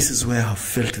 This is where I've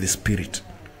felt the Spirit.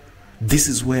 This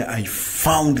is where I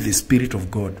found the Spirit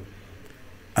of God.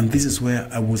 And this is where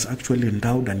I was actually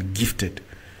endowed and gifted.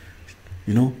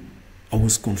 You know, I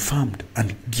was confirmed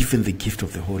and given the gift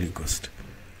of the Holy Ghost.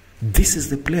 This is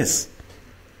the place.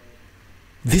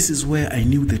 This is where I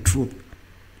knew the truth.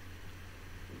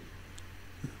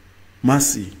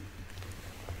 Mercy.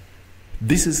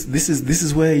 This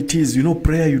is where it is. You know,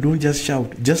 prayer, you don't just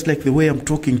shout. Just like the way I'm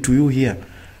talking to you here.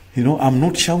 You know, I'm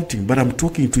not shouting, but I'm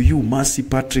talking to you, Mercy,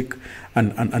 Patrick,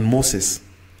 and Moses.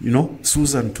 You know,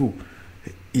 Susan too.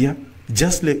 Yeah,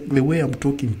 just like the way I'm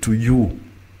talking to you,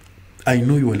 I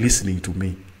know you are listening to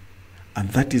me. And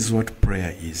that is what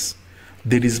prayer is.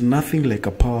 There is nothing like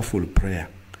a powerful prayer,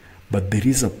 but there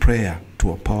is a prayer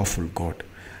to a powerful God.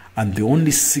 And the only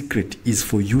secret is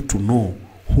for you to know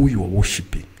who you are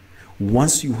worshiping.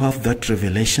 Once you have that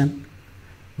revelation,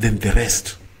 then the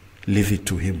rest, leave it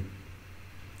to him.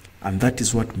 And that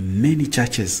is what many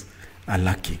churches are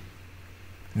lacking.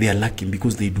 They are lacking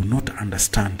because they do not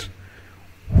understand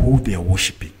who they are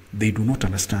worshiping. They do not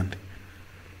understand.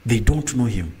 They don't know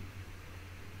him.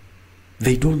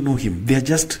 They don't know him. They are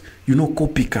just, you know,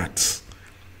 copycats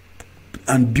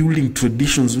and building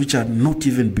traditions which are not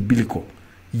even biblical.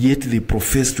 Yet they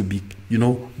profess to be, you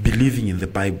know, believing in the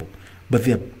Bible. But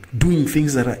they are doing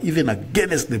things that are even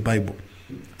against the Bible.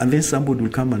 And then somebody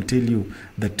will come and tell you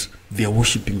that they are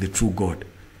worshiping the true God.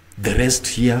 The rest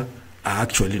here are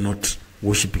actually not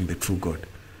worshiping the true God.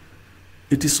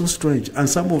 It is so strange. And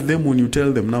some of them, when you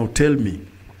tell them, now tell me,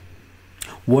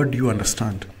 what do you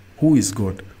understand? Who is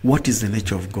God? What is the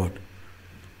nature of God?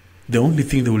 The only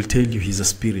thing they will tell you, he's a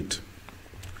spirit.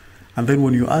 And then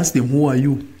when you ask them, who are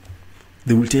you?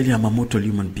 They will tell you, I'm a mortal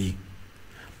human being.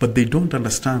 But they don't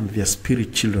understand they are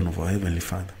spirit children of our Heavenly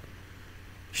Father.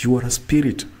 You are a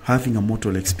spirit having a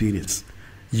mortal experience.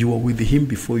 You are with him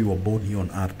before you were born here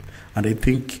on earth. And I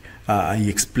think I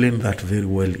explained that very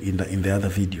well in the other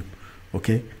video.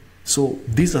 Okay? So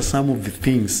these are some of the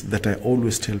things that I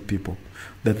always tell people,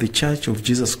 that the Church of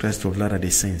Jesus Christ of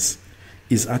Latter-day Saints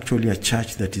is actually a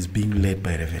church that is being led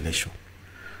by revelation.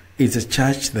 It's a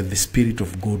church that the Spirit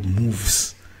of God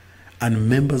moves, and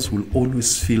members will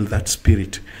always feel that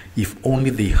Spirit if only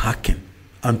they hearken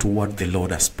unto what the Lord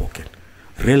has spoken,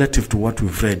 relative to what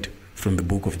we've read from the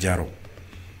book of Jeremiah,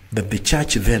 that the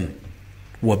church then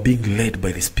were being led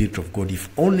by the Spirit of God if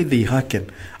only they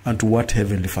hearken unto what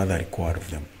Heavenly Father required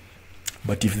of them.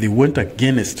 But if they went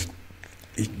against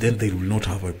it, then they will not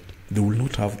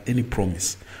have any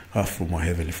promise from our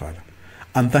Heavenly Father.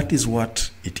 And that is what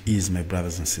it is, my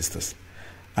brothers and sisters.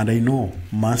 And I know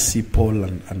Mercy, Paul,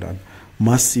 and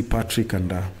Mercy, Patrick,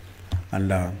 and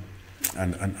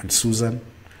Susan,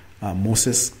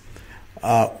 Moses.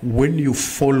 When you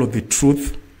follow the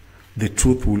truth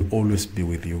will always be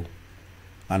with you.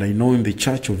 And I know in the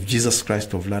Church of Jesus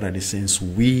Christ of Latter-day Saints,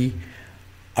 we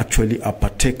actually are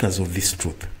partakers of this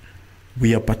truth.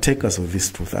 We are partakers of this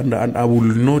truth. And I will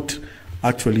not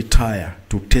actually tire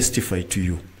to testify to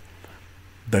you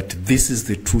that this is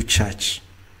the true church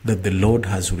that the Lord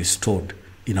has restored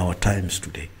in our times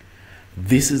today.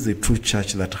 This is the true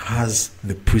church that has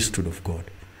the priesthood of God.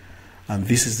 And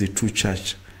this is the true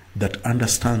church that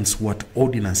understands what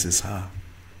ordinances are.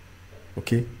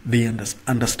 Okay? They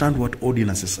understand what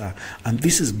ordinances are. And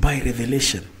this is by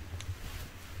revelation.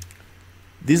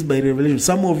 This by revelation.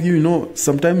 Some of you,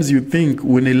 sometimes you think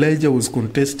when Elijah was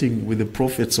contesting with the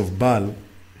prophets of Baal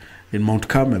in Mount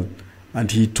Carmel,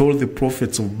 and he told the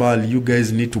prophets of Baal, you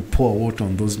guys need to pour water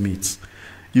on those meats.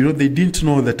 They didn't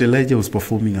know that Elijah was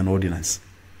performing an ordinance.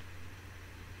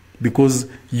 Because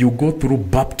you go through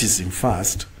baptism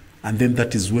first, and then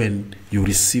that is when you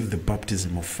receive the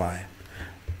baptism of fire.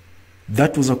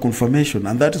 That was a confirmation,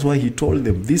 and that is why he told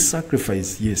them, this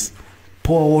sacrifice, yes,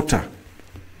 pour water.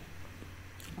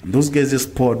 And those guys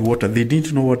just poured water. They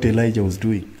didn't know what Elijah was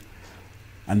doing.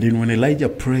 And then when Elijah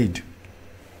prayed,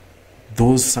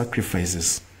 those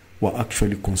sacrifices were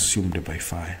actually consumed by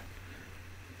fire.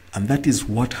 And that is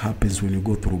what happens when you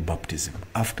go through baptism.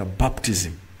 After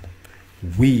baptism,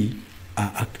 we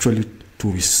are actually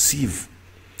to receive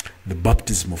the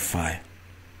baptism of fire.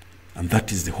 And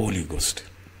that is the Holy Ghost.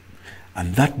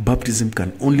 And that baptism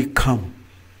can only come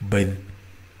by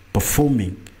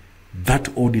performing that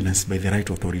ordinance by the right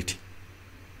authority.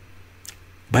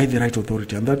 By the right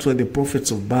authority. And that's why the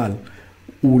prophets of Baal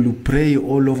will pray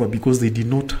all over, because they did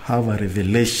not have a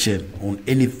revelation on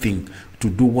anything to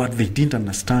do what they didn't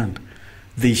understand.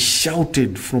 They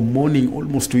shouted from morning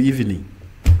almost to evening.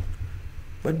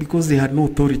 But because they had no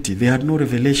authority, they had no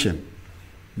revelation,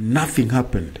 nothing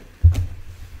happened.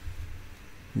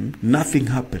 Nothing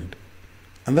happened.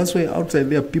 And that's why outside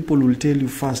there, people will tell you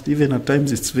fast. Even at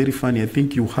times it's very funny. I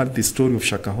think you heard the story of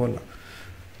Shakahola.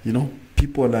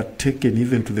 People are taken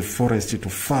even to the forest to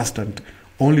fast, and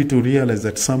only to realize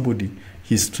that somebody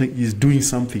is doing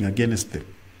something against them.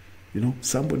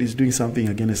 Somebody is doing something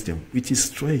against them, which is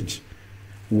strange.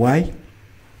 Why?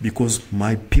 Because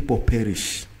my people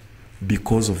perish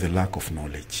because of the lack of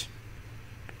knowledge.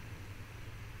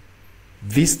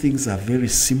 These things are very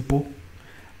simple,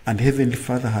 and Heavenly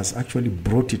Father has actually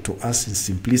brought it to us in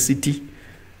simplicity.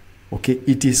 Okay,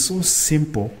 it is so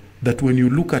simple that when you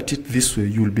look at it this way,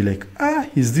 you will be like,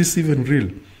 is this even real?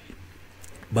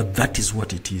 But that is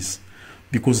what it is.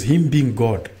 Because Him being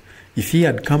God, if He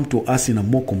had come to us in a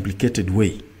more complicated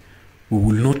way, we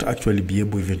will not actually be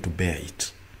able even to bear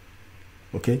it.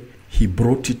 Okay? He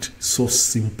brought it so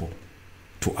simple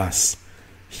to us.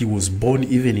 He was born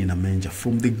even in a manger.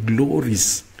 From the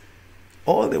glories,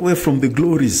 all the way from the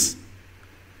glories,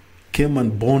 came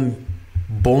and born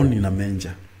in a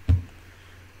manger.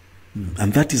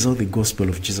 And that is how the gospel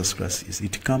of Jesus Christ is.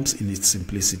 It comes in its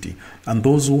simplicity. And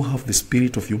those who have the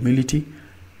spirit of humility,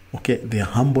 okay, they are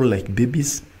humble like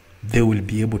babies, they will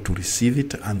be able to receive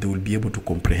it, and they will be able to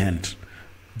comprehend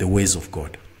the ways of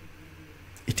God.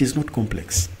 It is not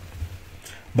complex.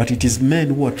 But it is men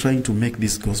who are trying to make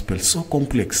this gospel so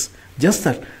complex. Just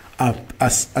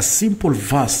a simple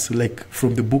verse like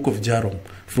from the book of Jerome,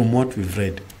 from what we've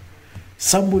read.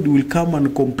 Somebody will come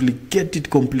and complicate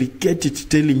it,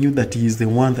 telling you that he is the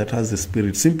one that has the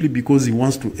Spirit, simply because he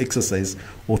wants to exercise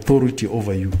authority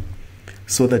over you,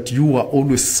 so that you are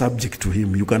always subject to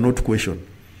him. You cannot question.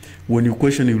 When you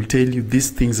question, he will tell you these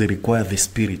things they require the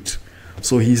Spirit.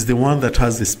 So he is the one that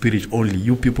has the Spirit only.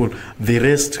 You people, the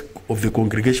rest of the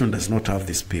congregation does not have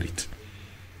the Spirit.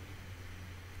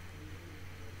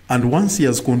 And once he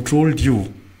has controlled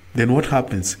you, then what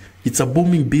happens? It's a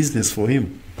booming business for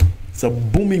him. It's a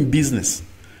booming business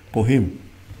for him.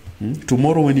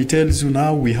 Tomorrow when he tells you,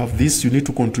 now we have this, you need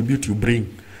to contribute, you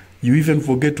bring. You even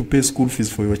forget to pay school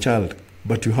fees for your child,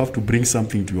 but you have to bring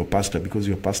something to your pastor because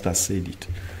your pastor has said it.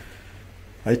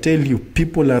 I tell you,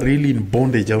 people are really in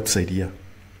bondage outside here.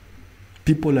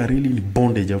 People are really in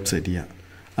bondage outside here.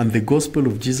 And the gospel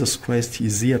of Jesus Christ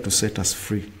is here to set us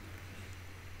free.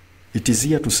 It is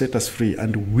here to set us free,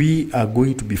 and we are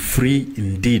going to be free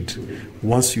indeed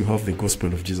once you have the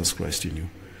gospel of Jesus Christ in you.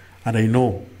 And I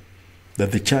know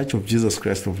that the Church of Jesus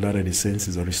Christ of Latter-day Saints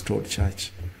is a restored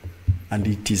church, and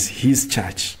it is His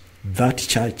church, that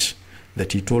church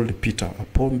that He told Peter,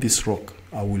 upon this rock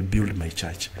I will build my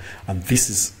church. And this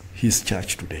is His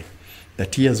church today,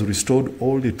 that He has restored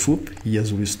all the truth, He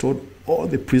has restored all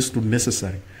the priesthood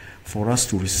necessary for us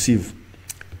to receive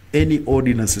any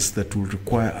ordinances that will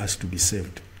require us to be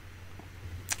saved.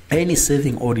 Any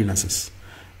saving ordinances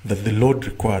that the Lord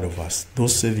required of us,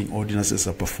 those saving ordinances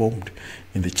are performed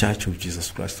in the Church of Jesus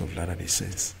Christ of Latter-day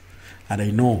Saints. And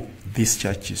I know this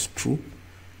church is true,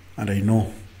 and I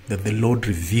know that the Lord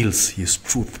reveals His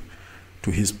truth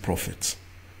to His prophets.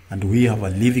 And we have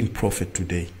a living prophet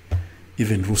today,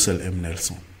 even Russell M.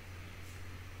 Nelson,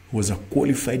 who was a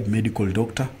qualified medical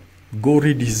doctor, Go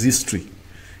read his history.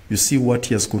 You see what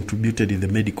he has contributed in the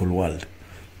medical world.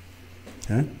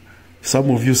 Some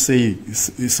of you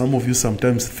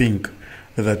sometimes think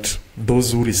that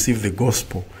those who receive the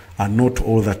gospel are not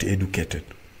all that educated.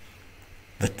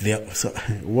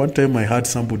 One time I heard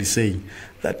somebody saying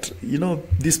that,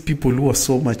 these people who are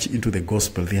so much into the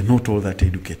gospel, they are not all that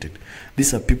educated.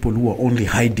 These are people who are only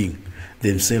hiding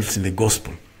themselves in the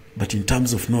gospel. But in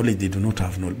terms of knowledge, they do not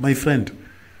have knowledge. My friend,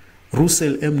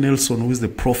 Russell M. Nelson, who is the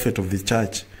prophet of the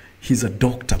church, he's a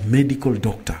doctor, medical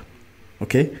doctor.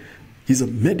 Okay? He's a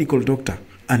medical doctor.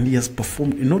 And he has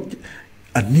performed, not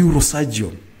a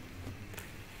neurosurgeon.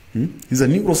 He's a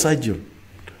neurosurgeon.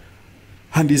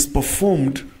 And he's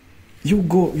performed.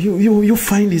 You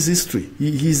find his history.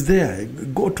 He's there.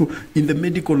 In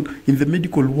the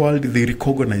medical world, they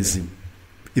recognize him.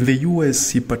 In the US,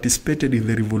 he participated in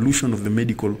the revolution of the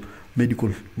medical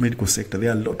sector. There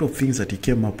are a lot of things that he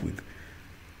came up with.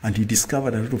 And he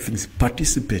discovered a lot of things,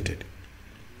 participated.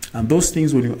 And those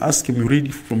things, when you ask him, you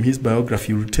read from his biography,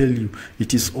 he will tell you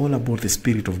it is all about the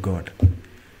Spirit of God.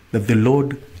 That the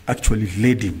Lord actually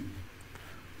led him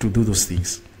to do those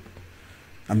things.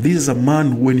 And this is a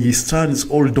man, when he stands,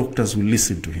 all doctors will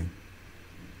listen to him.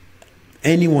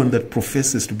 Anyone that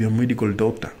professes to be a medical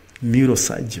doctor,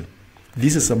 neurosurgeon,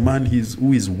 this is a man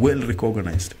who is well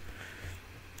recognized.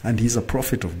 And he's a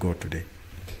prophet of God today.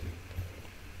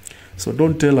 So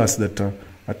don't tell us that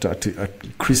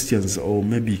Christians or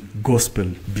maybe gospel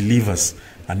believers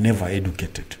are never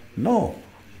educated. No.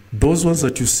 Those ones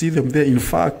that you see them there, in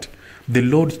fact, the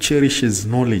Lord cherishes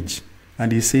knowledge.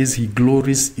 And he says he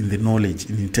glories in the knowledge,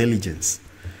 in intelligence.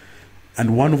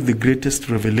 And one of the greatest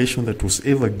revelations that was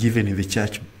ever given in the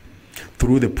church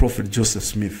through the prophet Joseph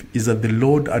Smith is that the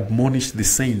Lord admonished the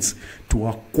saints to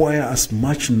acquire as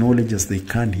much knowledge as they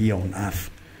can here on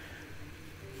earth.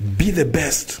 Be the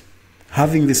best.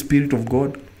 Having the Spirit of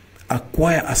God,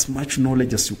 acquire as much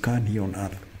knowledge as you can here on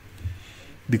earth.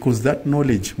 Because that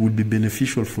knowledge will be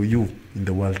beneficial for you in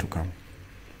the world to come.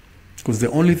 Because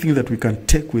the only thing that we can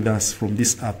take with us from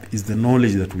this earth is the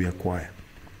knowledge that we acquire.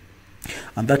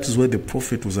 And that is why the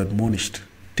prophet was admonished.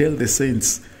 Tell the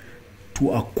saints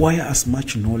to acquire as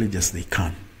much knowledge as they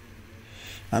can.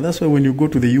 And that's why when you go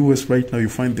to the US right now, you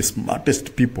find the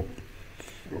smartest people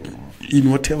in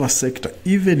whatever sector,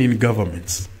 even in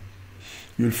governments.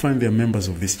 You'll find they're members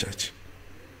of this church.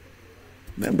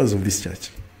 Members of this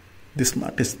church. The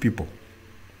smartest people.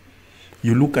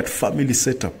 You look at family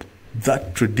setup.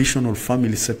 That traditional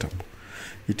family setup,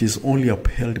 it is only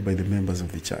upheld by the members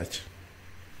of the church.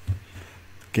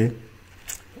 Okay?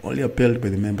 Only upheld by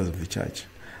the members of the church.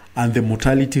 And the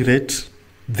mortality rate,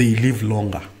 they live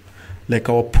longer. Like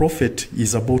our prophet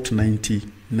is about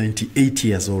 98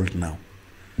 years old now.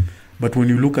 But when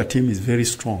you look at him, he's very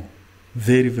strong.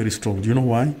 Very, very strong. Do you know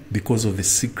why? Because of the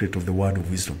secret of the word of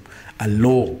wisdom.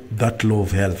 That law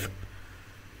of health.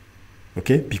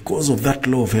 Okay? Because of that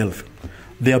law of health.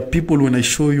 There are people, when I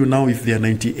show you now, if they are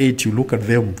 98, you look at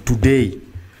them today,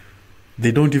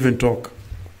 they don't even talk.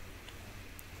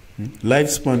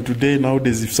 Lifespan today,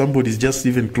 nowadays, if somebody is just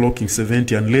even clocking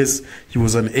 70, unless he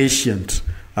was an ancient,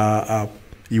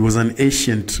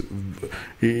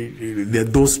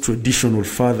 those traditional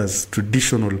fathers,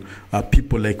 traditional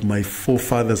people like my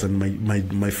forefathers and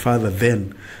my father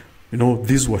then,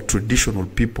 these were traditional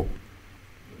people.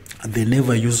 And they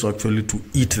never used actually to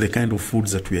eat the kind of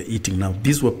foods that we are eating now.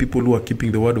 These were people who are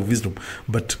keeping the word of wisdom.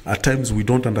 But at times we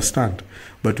don't understand.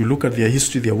 But you look at their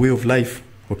history, their way of life,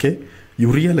 okay?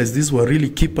 You realize these were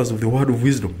really keepers of the word of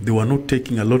wisdom. They were not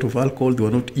taking a lot of alcohol. They were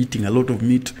not eating a lot of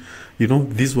meat.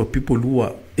 These were people who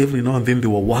were, every now and then they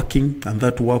were working. And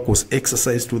that work was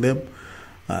exercise to them,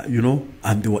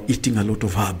 and they were eating a lot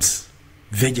of herbs,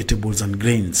 vegetables and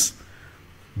grains.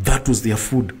 That was their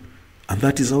food. And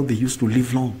that is how they used to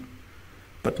live long.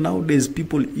 But nowadays,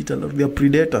 people eat a lot. They are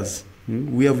predators.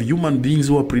 We have human beings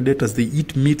who are predators. They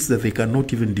eat meats that they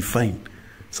cannot even define.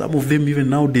 Some of them,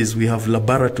 even nowadays, we have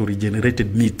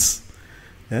laboratory-generated meats.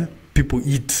 Yeah? People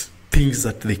eat things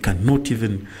that they cannot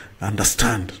even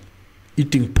understand.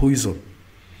 Eating poison.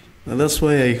 And that's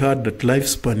why I heard that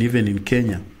lifespan, even in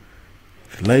Kenya,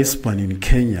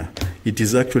 it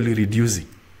is actually reducing.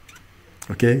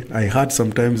 Okay? I heard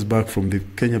sometimes back from the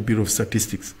Kenya Bureau of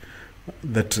Statistics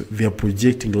that they are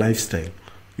projecting lifestyle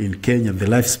in Kenya, the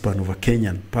lifespan of a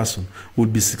Kenyan person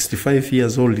would be 65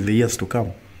 years old in the years to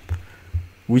come.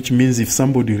 Which means if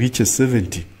somebody reaches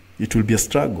 70, it will be a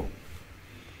struggle.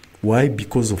 Why?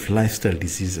 Because of lifestyle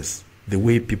diseases, the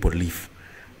way people live.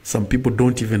 Some people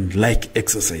don't even like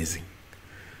exercising.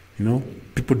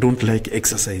 People don't like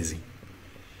exercising.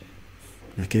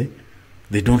 Okay?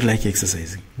 They don't like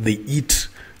exercising. They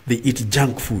they eat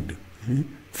junk food.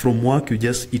 From work, you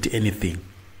just eat anything.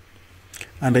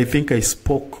 And I think I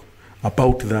spoke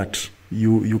about that.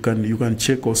 You can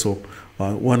check also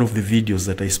one of the videos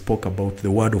that I spoke about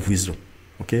the word of wisdom.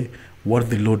 Okay, what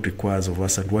the Lord requires of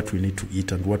us and what we need to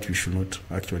eat and what we should not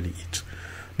actually eat.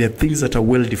 There are things that are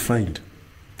well defined.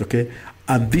 Okay,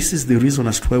 and this is the reason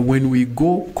as to why when we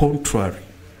go contrary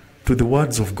to the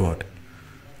words of God,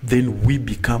 then we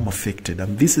become affected.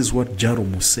 And this is what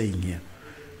Jerome was saying here,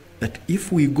 that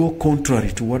if we go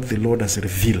contrary to what the Lord has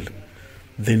revealed,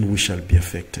 then we shall be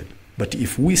affected. But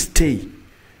if we stay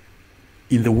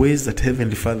in the ways that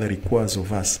Heavenly Father requires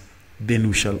of us, then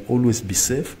we shall always be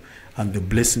safe, and the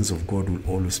blessings of God will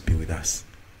always be with us.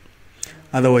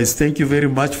 Otherwise, thank you very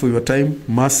much for your time,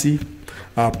 Mercy,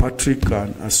 Patrick,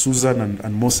 and Susan,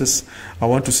 and Moses. I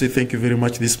want to say thank you very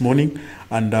much this morning.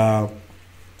 And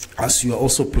as you are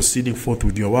also proceeding forth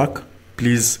with your work,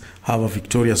 please have a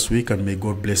victorious week, and may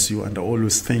God bless you. And I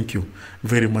always thank you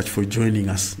very much for joining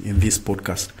us in this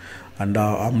podcast. And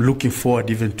I'm looking forward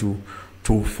even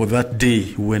for that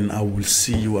day when I will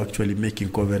see you actually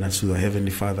making covenants with the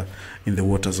Heavenly Father in the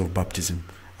waters of baptism.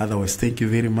 Otherwise, thank you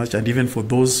very much. And even for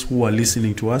those who are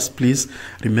listening to us, please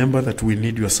remember that we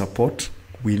need your support.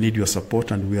 We need your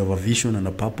support, and we have a vision and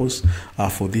a purpose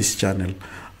for this channel.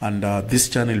 And this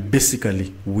channel,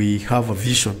 basically, we have a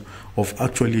vision of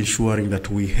actually ensuring that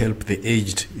we help the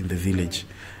aged in the village.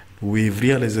 We've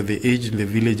realized that the aged in the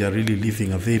village are really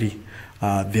living a very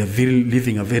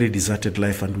living a very deserted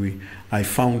life, and I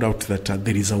found out that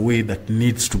there is a way that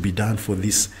needs to be done for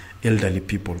these elderly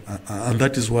people, and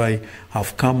that is why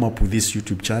I've come up with this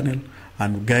YouTube channel.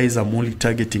 And guys, I'm only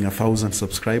targeting 1,000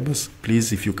 subscribers.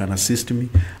 Please, if you can assist me,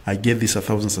 I get this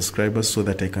 1,000 subscribers so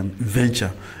that I can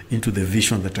venture into the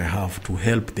vision that I have to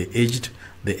help the aged,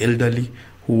 the elderly,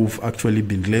 who've actually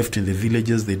been left in the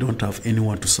villages. They don't have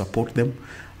anyone to support them,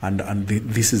 and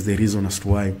this is the reason as to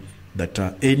why that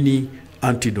any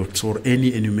antidotes or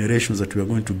any enumerations that we are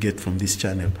going to get from this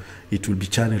channel, it will be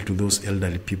channeled to those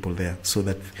elderly people there, so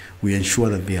that we ensure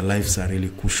that their lives are really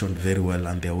cushioned very well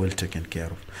and they are well taken care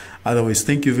of. Otherwise,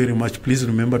 thank you very much. Please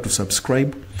remember to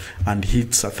subscribe and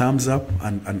hit a thumbs up,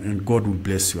 and God will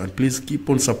bless you. And please keep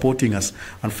on supporting us.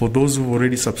 And for those who've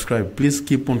already subscribed, please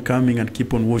keep on coming and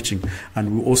keep on watching.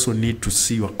 And we also need to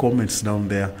see your comments down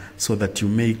there so that you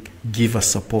may give us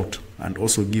support and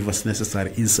also give us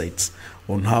necessary insights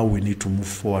on how we need to move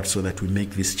forward so that we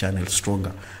make this channel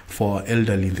stronger for our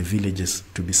elderly in the villages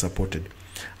to be supported.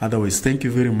 Otherwise, thank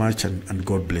you very much, and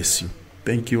God bless you.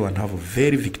 Thank you, and have a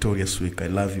very victorious week. I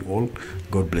love you all.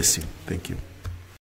 God bless you. Thank you.